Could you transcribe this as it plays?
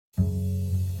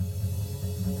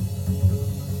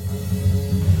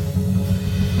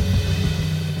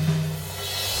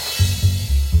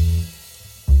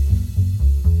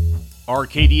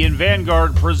Arcadian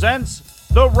Vanguard presents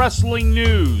The Wrestling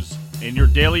News in your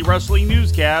daily wrestling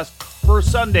newscast for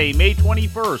Sunday, May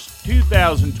 21st,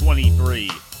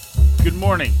 2023. Good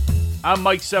morning. I'm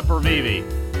Mike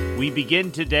Sempervive. We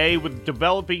begin today with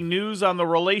developing news on the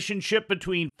relationship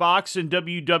between Fox and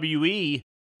WWE.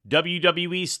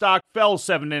 WWE stock fell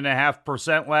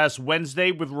 7.5% last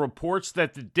Wednesday with reports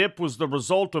that the dip was the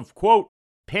result of, quote,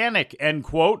 panic, end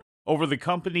quote, over the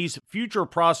company's future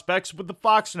prospects with the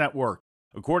Fox network,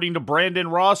 according to Brandon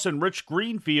Ross and Rich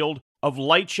Greenfield of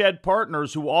Lightshed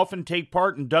Partners, who often take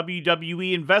part in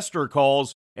WWE investor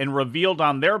calls, and revealed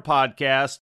on their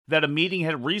podcast that a meeting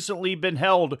had recently been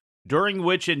held during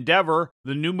which Endeavor,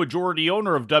 the new majority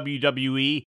owner of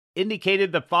WWE,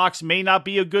 indicated that Fox may not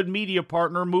be a good media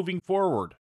partner moving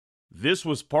forward. This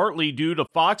was partly due to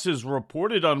Fox's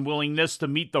reported unwillingness to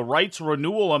meet the rights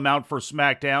renewal amount for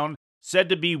SmackDown, said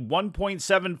to be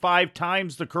 1.75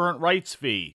 times the current rights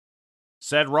fee.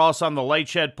 Said Ross on the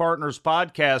Lightshed Partners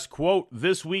podcast, quote,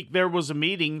 "This week there was a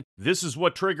meeting. This is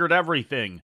what triggered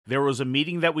everything. There was a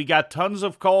meeting that we got tons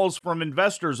of calls from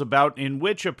investors about, in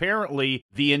which apparently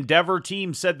the Endeavor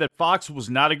team said that Fox was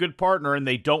not a good partner and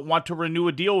they don't want to renew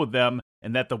a deal with them,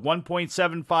 and that the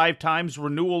 1.75 times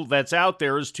renewal that's out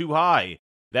there is too high.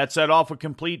 That set off a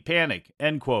complete panic,"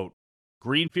 end quote.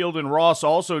 Greenfield and Ross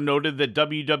also noted that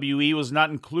WWE was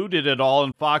not included at all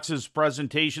in Fox's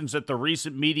presentations at the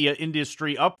recent media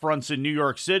industry upfronts in New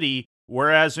York City,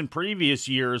 whereas in previous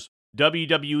years,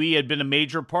 WWE had been a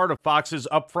major part of Fox's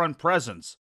upfront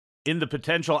presence. In the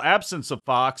potential absence of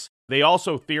Fox, they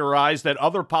also theorized that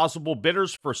other possible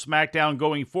bidders for SmackDown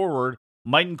going forward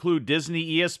might include Disney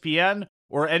ESPN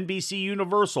or NBC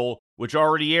Universal, which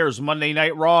already airs Monday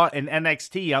Night Raw and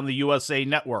NXT on the USA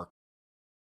Network.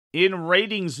 In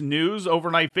ratings news,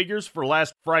 overnight figures for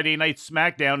last Friday night's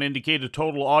SmackDown indicate a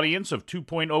total audience of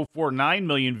 2.049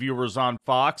 million viewers on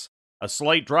Fox, a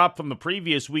slight drop from the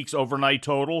previous week's overnight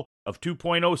total of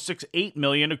 2.068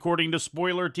 million according to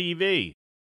Spoiler TV.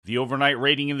 The overnight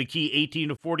rating in the key 18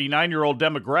 to 49-year-old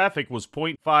demographic was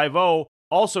 0.50,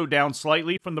 also down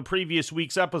slightly from the previous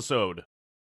week's episode.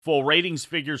 Full ratings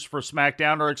figures for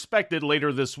SmackDown are expected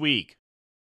later this week.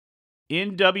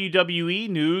 In WWE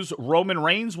news, Roman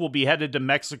Reigns will be headed to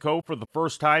Mexico for the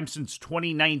first time since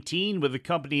 2019, with the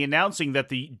company announcing that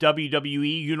the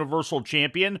WWE Universal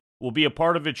Champion will be a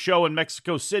part of its show in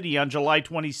Mexico City on July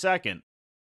 22nd.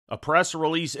 A press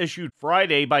release issued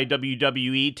Friday by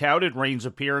WWE touted Reigns'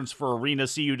 appearance for Arena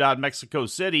Ciudad Mexico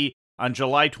City on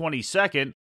July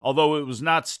 22nd, although it was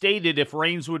not stated if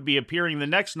Reigns would be appearing the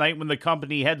next night when the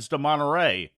company heads to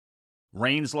Monterrey.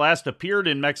 Reigns last appeared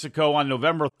in Mexico on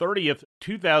November 30th,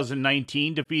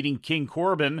 2019, defeating King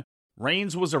Corbin.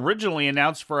 Reigns was originally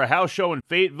announced for a house show in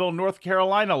Fayetteville, North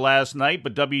Carolina last night,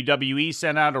 but WWE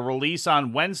sent out a release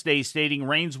on Wednesday stating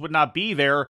Reigns would not be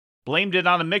there, blamed it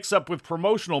on a mix-up with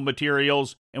promotional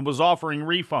materials, and was offering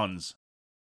refunds.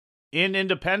 In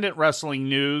independent wrestling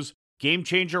news, Game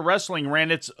Changer Wrestling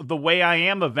ran its The Way I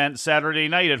Am event Saturday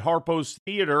night at Harpo's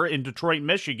Theater in Detroit,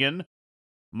 Michigan.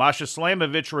 Masha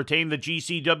Slamovich retained the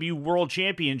GCW World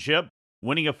Championship,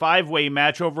 winning a five-way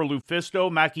match over Lufisto,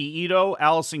 Maki Ito,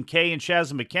 Allison Kay, and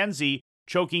Shaz McKenzie,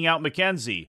 choking out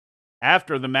McKenzie.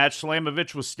 After the match,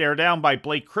 Slamovich was stared down by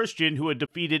Blake Christian, who had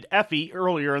defeated Effie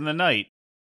earlier in the night.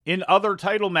 In other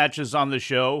title matches on the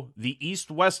show, the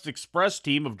East-West Express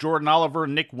team of Jordan Oliver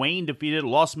and Nick Wayne defeated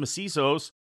Los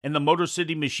Macizos and the Motor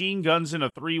City Machine Guns in a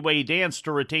three-way dance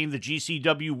to retain the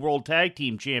GCW World Tag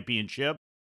Team Championship.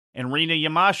 And Rina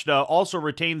Yamashita also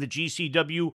retained the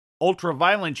GCW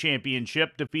Ultra-Violent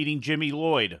Championship, defeating Jimmy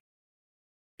Lloyd.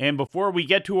 And before we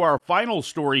get to our final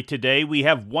story today, we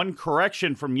have one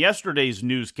correction from yesterday's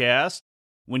newscast.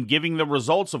 When giving the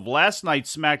results of last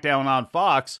night's SmackDown on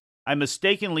Fox, I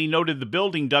mistakenly noted the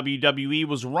building WWE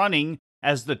was running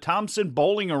as the Thompson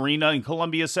Bowling Arena in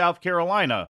Columbia, South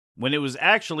Carolina, when it was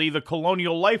actually the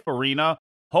Colonial Life Arena,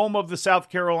 home of the South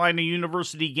Carolina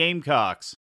University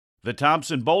Gamecocks. The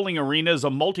Thompson Bowling Arena is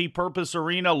a multi-purpose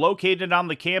arena located on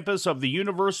the campus of the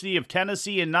University of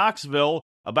Tennessee in Knoxville,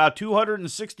 about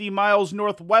 260 miles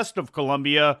northwest of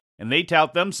Columbia, and they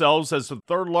tout themselves as the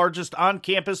third largest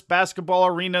on-campus basketball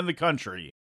arena in the country.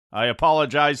 I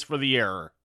apologize for the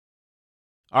error.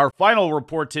 Our final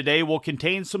report today will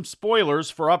contain some spoilers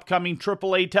for upcoming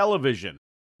AAA television.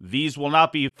 These will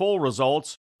not be full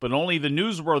results, but only the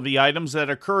newsworthy items that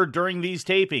occurred during these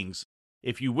tapings.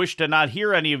 If you wish to not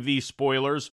hear any of these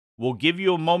spoilers, we'll give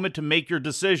you a moment to make your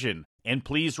decision, and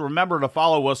please remember to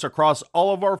follow us across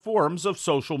all of our forms of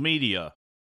social media.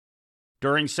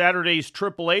 During Saturday's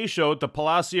AAA show at the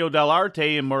Palacio del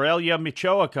Arte in Morelia,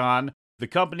 Michoacan, the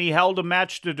company held a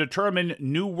match to determine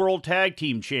new World Tag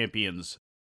Team Champions.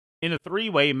 In a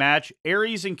three-way match,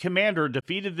 Aries and Commander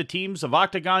defeated the teams of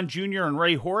Octagon Jr. and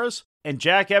Ray Horace and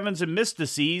Jack Evans and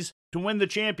Mystices to win the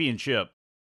championship.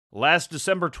 Last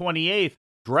December 28th,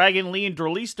 Dragon Lee and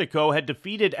Dralistico had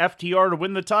defeated FTR to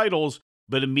win the titles,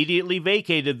 but immediately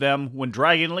vacated them when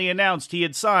Dragon Lee announced he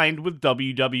had signed with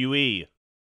WWE.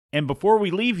 And before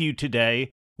we leave you today,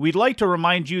 we'd like to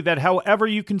remind you that however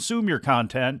you consume your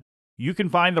content, you can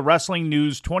find the wrestling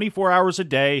news 24 hours a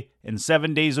day and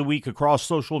 7 days a week across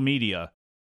social media.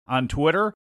 On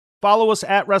Twitter, follow us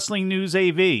at Wrestling News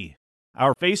AV.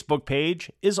 Our Facebook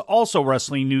page is also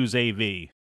Wrestling News AV.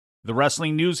 The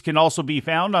Wrestling News can also be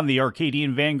found on the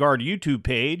Arcadian Vanguard YouTube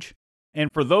page.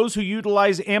 And for those who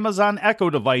utilize Amazon Echo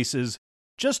devices,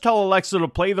 just tell Alexa to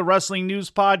play the Wrestling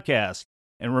News podcast.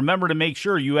 And remember to make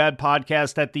sure you add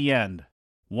podcast at the end.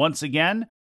 Once again,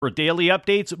 for daily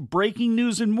updates, breaking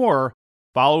news, and more,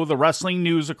 follow the Wrestling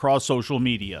News across social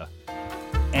media.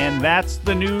 And that's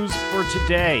the news for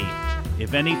today.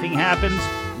 If anything happens,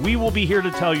 we will be here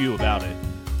to tell you about it.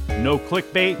 No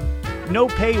clickbait, no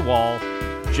paywall,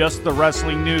 just the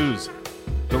Wrestling News.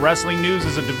 The Wrestling News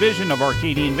is a division of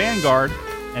Arcadian Vanguard,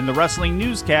 and the Wrestling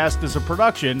Newscast is a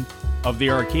production of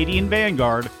the Arcadian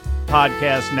Vanguard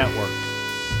Podcast Network.